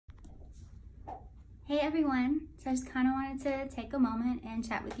Hey everyone, so I just kind of wanted to take a moment and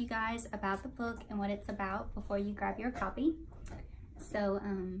chat with you guys about the book and what it's about before you grab your copy. So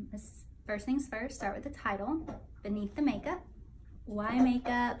first things first, start with the title, Beneath the Makeup. Why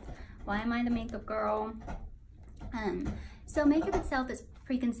makeup? Why am I the makeup girl? So makeup itself is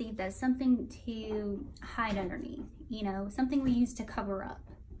preconceived as something to hide underneath, you know, something we use to cover up.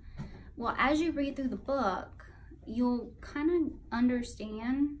 Well, as you read through the book, you'll kind of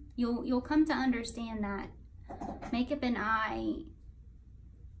understand, you'll come to understand that makeup and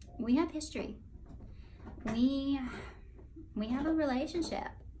we have history. We have a relationship,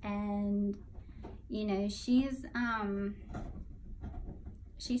 and you know, she's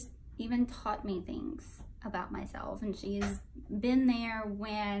even taught me things about myself, and she's been there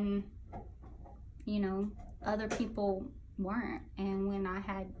when, you know, other people weren't, and when I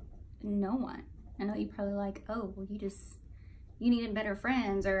had no one. I know you're probably like, oh, well, you needed better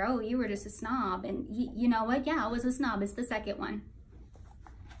friends, or oh, you were just a snob. And you know what? Yeah, I was a snob. It's the second one.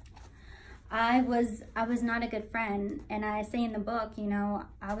 I was not a good friend, and I say in the book, you know,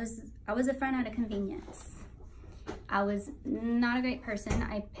 I was a friend out of convenience. I was not a great person.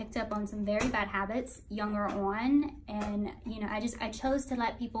 I picked up on some very bad habits younger on, and you know, I chose to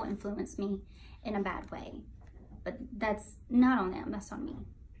let people influence me in a bad way. But that's not on them, that's on me.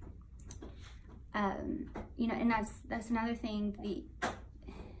 You know, and that's another thing.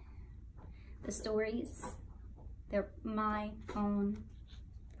 The stories, they're my own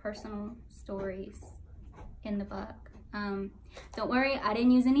personal stories in the book. Don't worry, I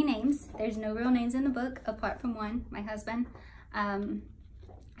didn't use any names. There's no real names in the book apart from one, my husband. I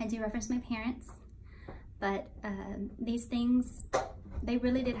do reference my parents, but these things, they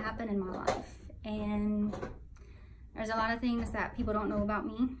really did happen in my life, and there's a lot of things that people don't know about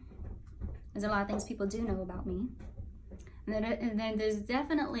me. There's a lot of things people do know about me. And then there's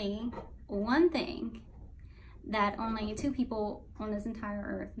definitely one thing that only two people on this entire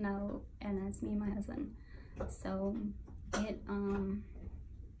earth know, and that's me and my husband. So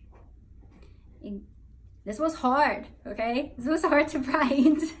this was hard, okay? This was hard to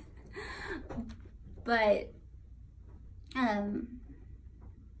write. But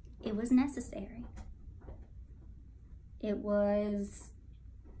it was necessary. It was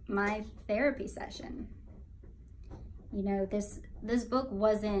my therapy session. You know, this book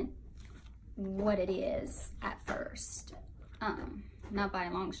wasn't what it is at first, not by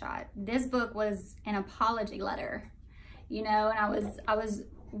a long shot. This book was an apology letter, you know, and I was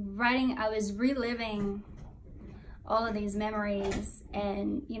reliving all of these memories,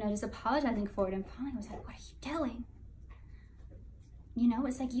 and you know, just apologizing for it. And finally I was like, what are you doing? You know,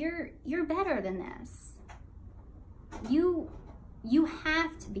 it's like, you're better than this. You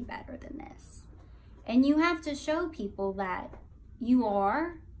have to be better than this, and you have to show people that you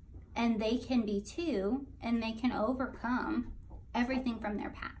are, and they can be too, and they can overcome everything from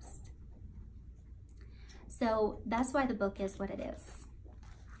their past. So that's why the book is what it is.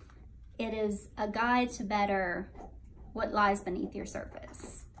 It is a guide to better what lies beneath your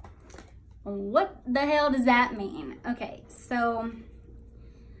surface. What the hell does that mean? Okay, so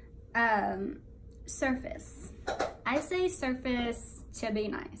surface. I say surface to be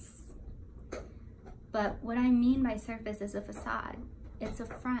nice, but what I mean by surface is a facade. It's a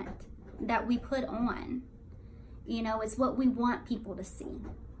front that we put on. You know, it's what we want people to see.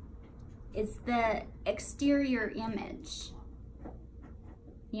 It's the exterior image.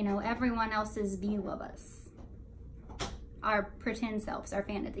 You know, everyone else's view of us. Our pretend selves, our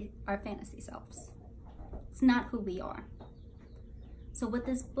fantasy selves. It's not who we are. So what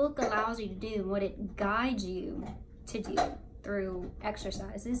this book allows you to do, what it guides you to do through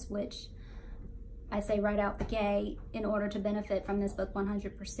exercises, which I say right out the gate, in order to benefit from this book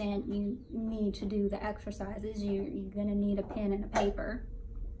 100%, you need to do the exercises. You're gonna need a pen and a paper.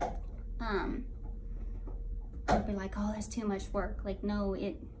 You'll be like, oh, that's too much work. Like, no,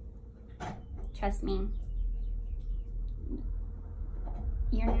 trust me,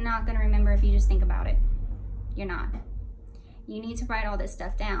 you're not gonna remember if you just think about it. You're not. You need to write all this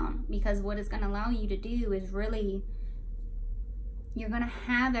stuff down, because what it's gonna allow you to do is really, you're gonna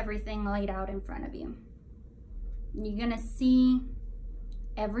have everything laid out in front of you. You're gonna see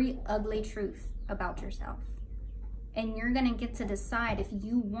every ugly truth about yourself. And you're gonna get to decide if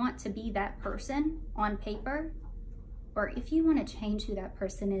you want to be that person on paper, or if you wanna change who that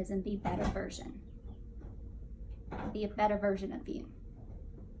person is and be a better version. Be a better version of you.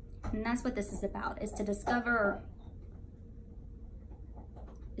 And that's what this is about, is to discover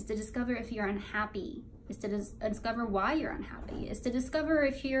if you're unhappy, is to discover why you're unhappy, is to discover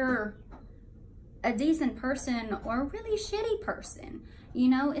if you're a decent person or a really shitty person. You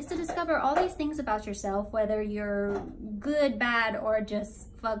know, it's to discover all these things about yourself, whether you're good, bad, or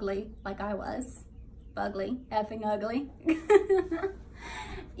just fugly, like I was. Fugly, effing ugly.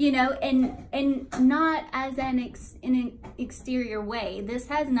 You know, and not as in an exterior way. This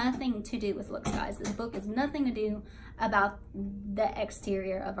has nothing to do with looks, guys. This book has nothing to do about the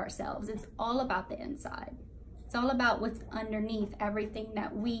exterior of ourselves. It's all about the inside. It's all about what's underneath everything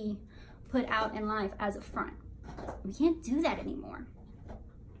that we put out in life as a front. We can't do that anymore.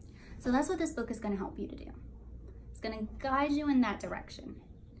 So that's what this book is going to help you to do. It's going to guide you in that direction.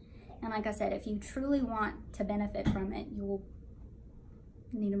 And like I said, if you truly want to benefit from it, you will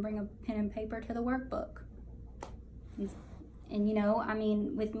need to bring a pen and paper to the workbook. And you know, I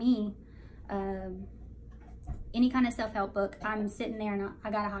mean, with me, any kind of self-help book, I'm sitting there and I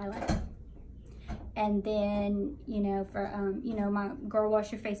gotta highlight it. And then, you know, for, you know, my Girl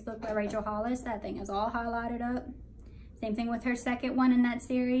Wash Your Face book by Rachel Hollis, that thing is all highlighted up. Same thing with her second one in that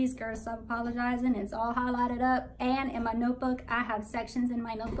series, Girl Stop Apologizing, it's all highlighted up. And in my notebook, I have sections in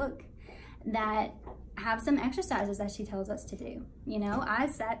my notebook that have some exercises that she tells us to do. You know, I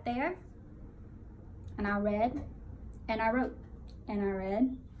sat there and I read and I wrote and I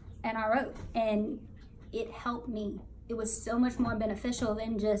read and I wrote, and it helped me. It was so much more beneficial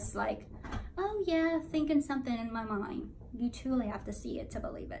than just like, oh yeah, thinking something in my mind. You truly have to see it to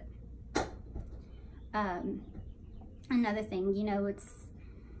believe it. Another thing, you know, it's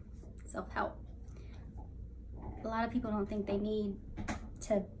self-help. A lot of people don't think they need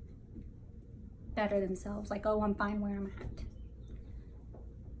to better themselves. Like, oh, I'm fine where I'm at.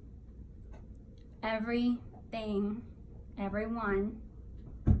 Everything, everyone,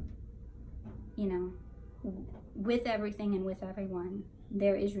 you know, with everything and with everyone,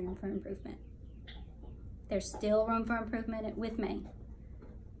 there is room for improvement. There's still room for improvement with me.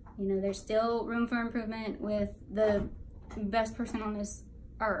 You know, there's still room for improvement with the best person on this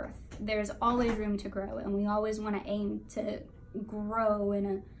earth. There's always room to grow, and we always want to aim to grow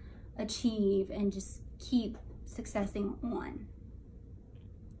and achieve and just keep successing on.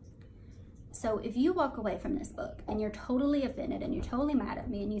 So if you walk away from this book and you're totally offended and you're totally mad at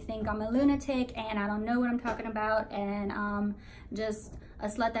me and you think I'm a lunatic and I don't know what I'm talking about and I'm just a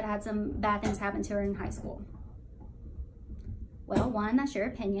slut that had some bad things happen to her in high school, well, one, that's your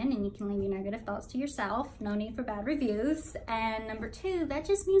opinion and you can leave your negative thoughts to yourself. No need for bad reviews. And number two, that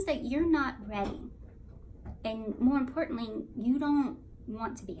just means that you're not ready. And more importantly, you don't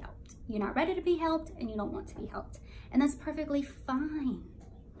want to be helped. You're not ready to be helped and you don't want to be helped. And that's perfectly fine.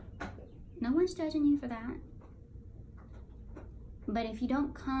 No one's judging you for that. But if you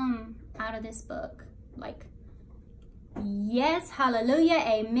don't come out of this book like, yes, hallelujah,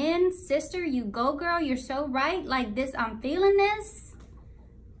 amen, sister, you go girl, you're so right, like this, I'm feeling this,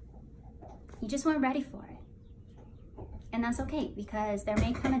 you just weren't ready for it. And that's okay, because there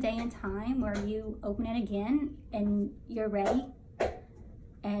may come a day and time where you open it again and you're ready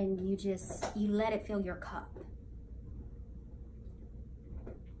and you let it fill your cup.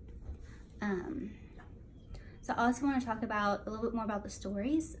 So I also want to talk about a little bit more about the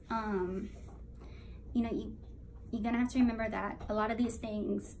stories. You know, you're gonna have to remember that a lot of these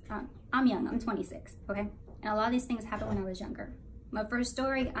things, I'm young, I'm 26, okay? And a lot of these things happened when I was younger. My first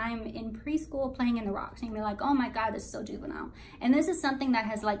story, I'm in preschool playing in the rocks, and you're like, oh my God, this is so juvenile. And this is something that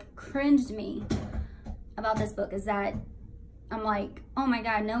has like cringed me about this book, is that I'm like, oh my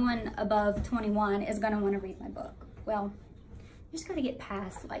God, no one above 21 is gonna wanna read my book. Well, you just gotta get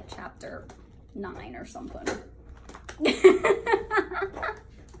past like chapter 9 or something.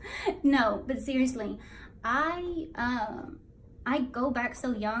 No, but seriously, I go back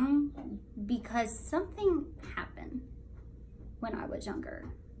so young because something happened when I was younger.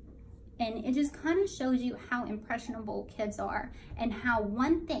 And it just kind of shows you how impressionable kids are, and how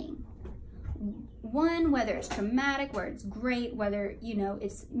one thing, whether it's traumatic, whether it's great, whether, you know,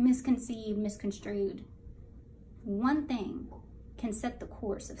 it's misconceived, misconstrued, one thing can set the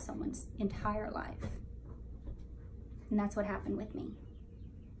course of someone's entire life. And that's what happened with me.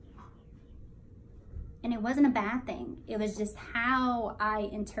 And it wasn't a bad thing. It was just how I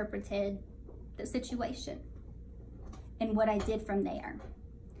interpreted the situation and what I did from there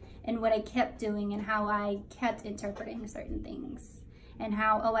and what I kept doing and how I kept interpreting certain things and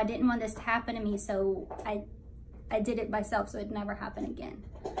how, oh, I didn't want this to happen to me, so I did it myself so it'd never happen again.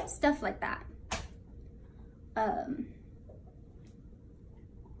 Stuff like that.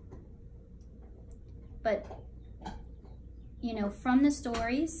 But, you know, from the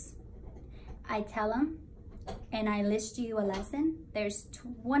stories, I tell them and I list you a lesson. There's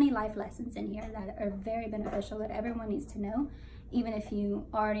 20 life lessons in here that are very beneficial that everyone needs to know. even if you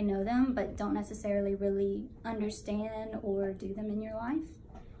already know them, but don't necessarily really understand or do them in your life.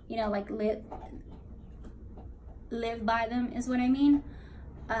 You know, like live by them is what I mean.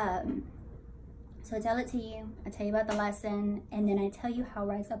 So I tell it to you, I tell you about the lesson, and then I tell you how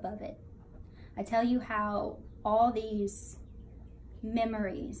I rise above it. I tell you how all these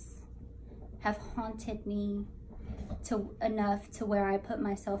memories have haunted me enough to where I put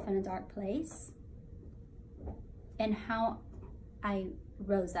myself in a dark place, and how I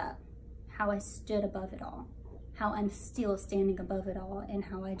rose up, how I stood above it all, how I'm still standing above it all, and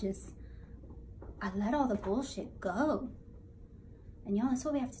how I let all the bullshit go. And y'all, that's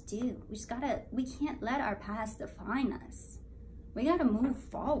what we have to do. We can't let our past define us. We gotta move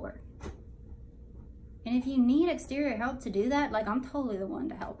forward. And if you need exterior help to do that, like, I'm totally the one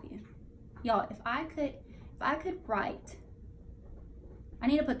to help you. Y'all, if I could write, I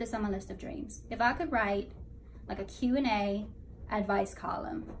need to put this on my list of dreams. If I could write like a Q&A advice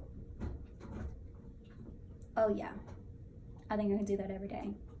column, oh yeah, I think I could do that every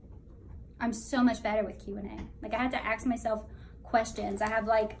day. I'm so much better with Q&A. Like, I had to ask myself questions. I have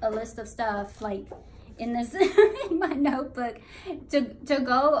like a list of stuff like in this in my notebook to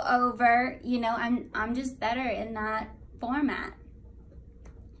go over. You know, I'm just better in that format.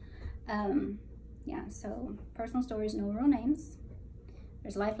 Yeah, so personal stories, no real names.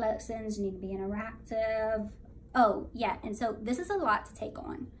 There's life lessons, you need to be interactive. Oh yeah, and so this is a lot to take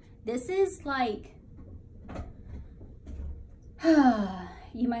on. This is like,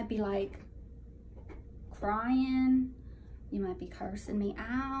 you might be like crying, you might be cursing me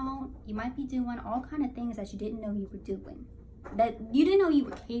out, you might be doing all kind of things that you didn't know you were doing, that you didn't know you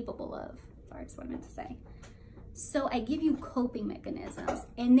were capable of. Sorry, that's what I meant to say. So I give you coping mechanisms,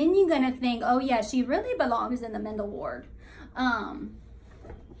 and then you're gonna think, oh yeah, she really belongs in the mental ward.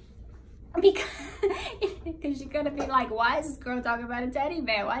 Because you're gonna be like, why is this girl talking about a teddy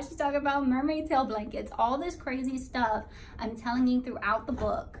bear? Why is she talking about mermaid tail blankets? All this crazy stuff I'm telling you throughout the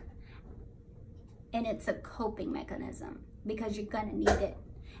book. And it's a coping mechanism because you're gonna need it.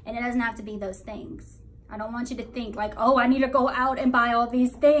 And it doesn't have to be those things. I don't want you to think like, oh, I need to go out and buy all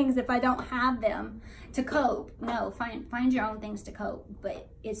these things if I don't have them to cope. No, find your own things to cope. But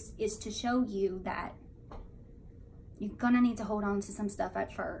it's to show you that you're gonna need to hold on to some stuff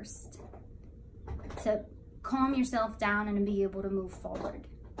at first to calm yourself down and be able to move forward.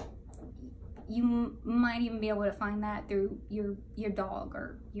 You might even be able to find that through your dog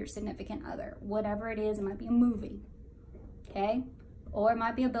or your significant other. Whatever it is, it might be a movie, okay? Or it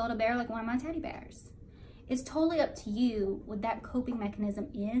might be a Build-A-Bear like one of my teddy bears. It's totally up to you what that coping mechanism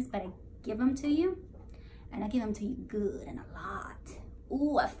is, but I give them to you, and I give them to you good and a lot.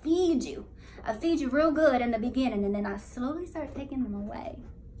 Ooh, I feed you. I feed you real good in the beginning, and then I slowly start taking them away.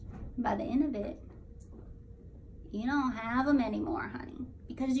 By the end of it, you don't have them anymore, honey,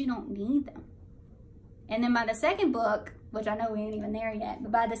 because you don't need them. And then by the second book, which I know we ain't even there yet,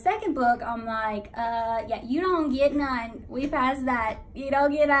 but by the second book, I'm like, yeah, you don't get none. We passed that. You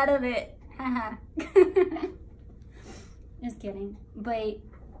don't get out of it. Haha. Just kidding. But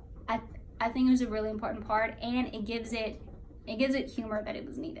I think it was a really important part, and it gives it humor that it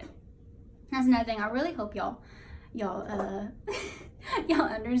was needed. That's another thing. I really hope y'all y'all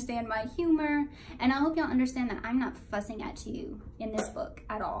understand my humor, and I hope y'all understand that I'm not fussing at you in this book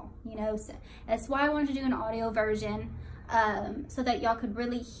at all. You know, so that's why I wanted to do an audio version, so that y'all could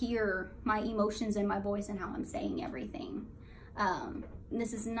really hear my emotions in my voice and how I'm saying everything.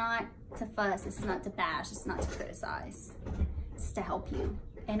 This is not to fuss, this is not to bash, it's not to criticize. It's to help you,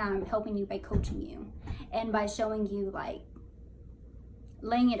 and I'm helping you by coaching you and by showing you, like,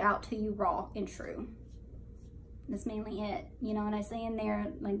 laying it out to you raw and true. That's mainly it, you know. And I say in there,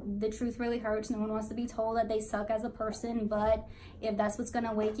 like, the truth really hurts. No one wants to be told that they suck as a person, but if that's what's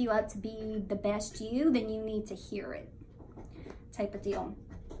gonna wake you up to be the best you, then you need to hear it, type of deal.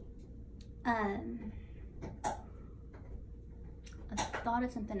 I thought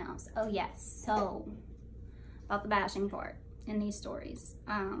of something else. Oh yes, so about the bashing part in these stories.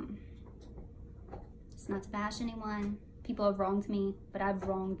 It's not to bash anyone. People have wronged me, but I've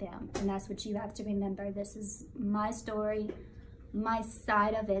wronged them. And that's what you have to remember. This is my story, my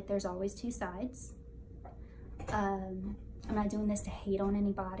side of it. There's always two sides. I'm not doing this to hate on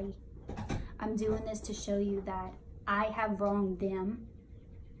anybody. I'm doing this to show you that I have wronged them.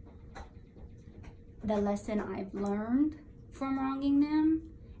 The lesson I've learned from wronging them,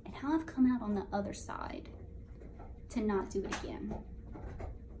 and how I've come out on the other side to not do it again.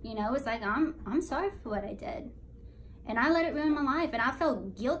 You know, it's like, I'm sorry for what I did. And I let it ruin my life, and I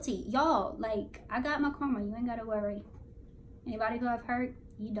felt guilty. Y'all, like, I got my karma. You ain't got to worry. Anybody who I've hurt,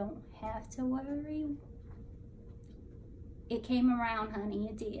 you don't have to worry. It came around, honey,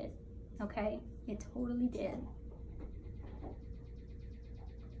 it did, okay? It totally did.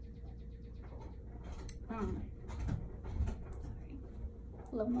 Sorry,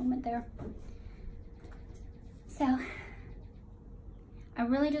 a little moment there. So, I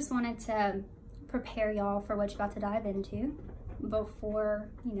really just wanted to prepare y'all for what you're about to dive into before,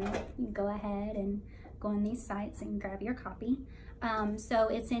 you know, you go ahead and go on these sites and grab your copy. So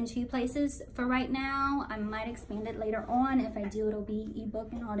it's in 2 places for right now. I might expand it later on. If I do, it'll be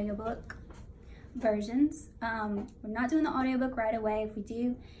ebook and audiobook versions. We're not doing the audiobook right away. If we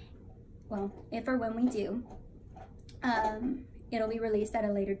do, well, if or when we do, it'll be released at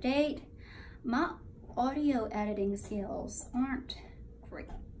a later date. My audio editing skills aren't great.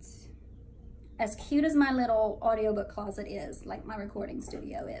 As cute as my little audiobook closet is, like my recording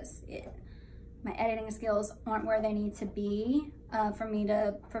studio is, my editing skills aren't where they need to be for me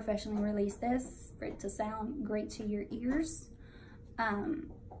to professionally release this, for it to sound great to your ears.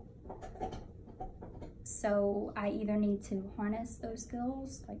 So I either need to harness those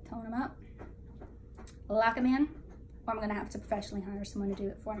skills, like tone them up, lock them in, or I'm gonna have to professionally hire someone to do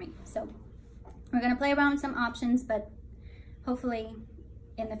it for me. So we're gonna play around with some options, but hopefully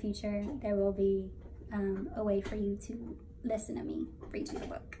in the future there will be a way for you to listen to me read you the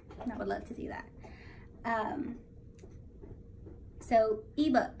book. And I would love to do that. So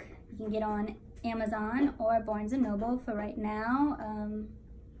ebook, you can get on Amazon or Barnes & Noble for right now.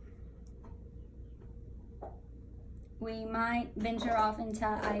 We might venture off into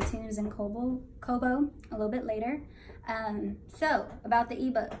iTunes and Kobo a little bit later. So about the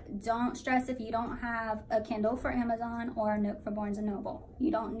ebook, don't stress if you don't have a Kindle for Amazon or a Nook for Barnes & Noble. You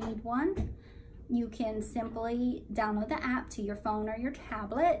don't need one. You can simply download the app to your phone or your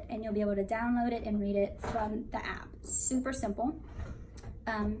tablet, and you'll be able to download it and read it from the app. Super simple.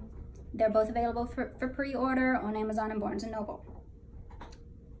 They're both available for pre-order on Amazon and Barnes & Noble.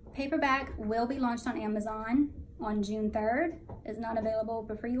 Paperback will be launched on Amazon on June 3rd. It's not available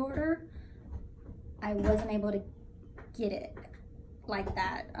for pre-order. I wasn't able to get it like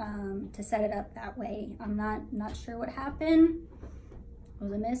that, to set it up that way. I'm not sure what happened. It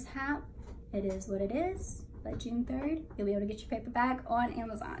was a mishap. It is what it is, but June 3rd, you'll be able to get your paperback on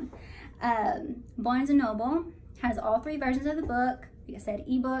Amazon. Barnes & Noble has all 3 versions of the book. Like I said,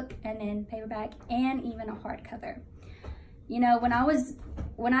 ebook, and then paperback, and even a hardcover. You know,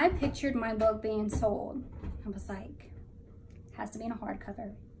 when I pictured my book being sold, I was like, has to be in a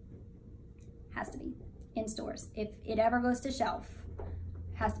hardcover. Has to be in stores. If it ever goes to shelf,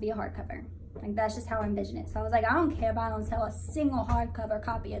 has to be a hardcover. Like, that's just how I envision it. So I was like, I don't care if I don't sell a single hardcover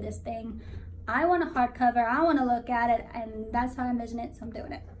copy of this thing. I want a hardcover. I want to look at it, and that's how I envision it, so I'm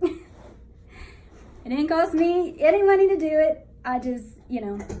doing it. It didn't cost me any money to do it. I just, you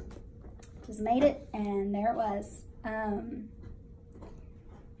know, just made it, and there it was.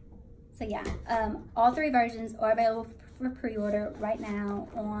 So yeah, all 3 versions are available for pre-order right now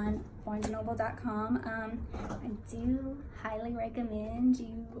on barnesandnoble.com. I do highly recommend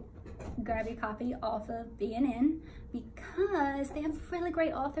you grab your copy off of B&N because they have really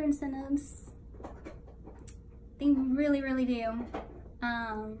great author incentives. They really, really do.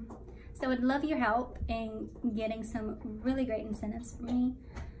 So I'd love your help in getting some really great incentives for me.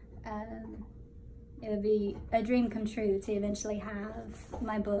 It would be a dream come true to eventually have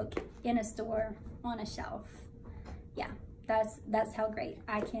my book in a store on a shelf. Yeah, that's how great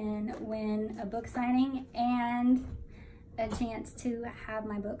I can win a book signing and a chance to have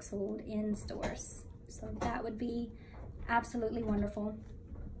my book sold in stores. So that would be absolutely wonderful.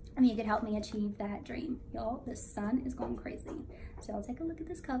 And you could help me achieve that dream. Y'all, the sun is going crazy. So I'll take a look at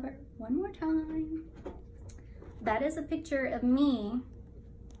this cover one more time. That is a picture of me.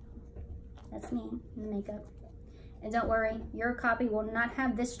 That's me in the makeup. And don't worry, your copy will not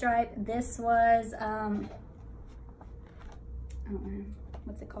have this stripe. This was, I don't know,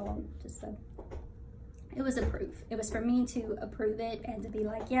 what's it called? It was approved. It was for me to approve it and to be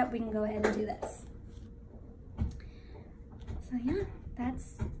like, yep, we can go ahead and do this. So yeah,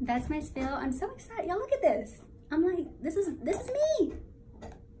 that's my spill. I'm so excited. Y'all look at this. I'm like, this is me.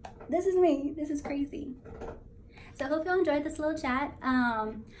 This is me. This is crazy. So I hope y'all enjoyed this little chat.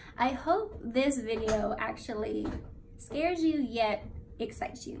 I hope this video actually scares you yet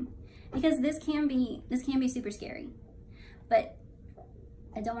excites you, because this can be super scary, but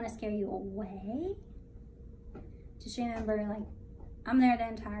I don't want to scare you away. Just remember, like, I'm there the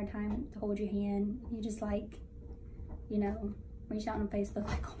entire time to hold your hand. You just, like, you know, reach out on Facebook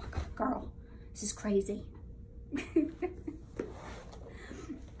like, oh my God, girl, this is crazy.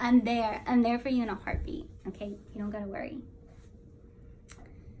 I'm there for you in a heartbeat, okay? You don't gotta worry.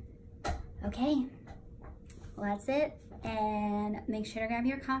 Okay, Well, that's it. And make sure to grab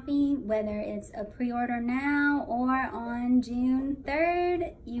your copy, whether it's a pre-order now or on June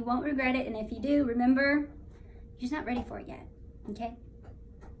 3rd. You won't regret it. And if you do, remember, you're just not ready for it yet, okay?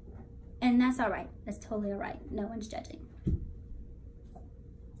 And that's all right. That's totally all right. No one's judging.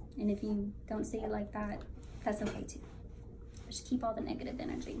 And if you don't see it like that, that's okay too. Just keep all the negative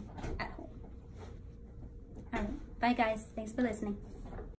energy at home. All right. Bye, guys. Thanks for listening.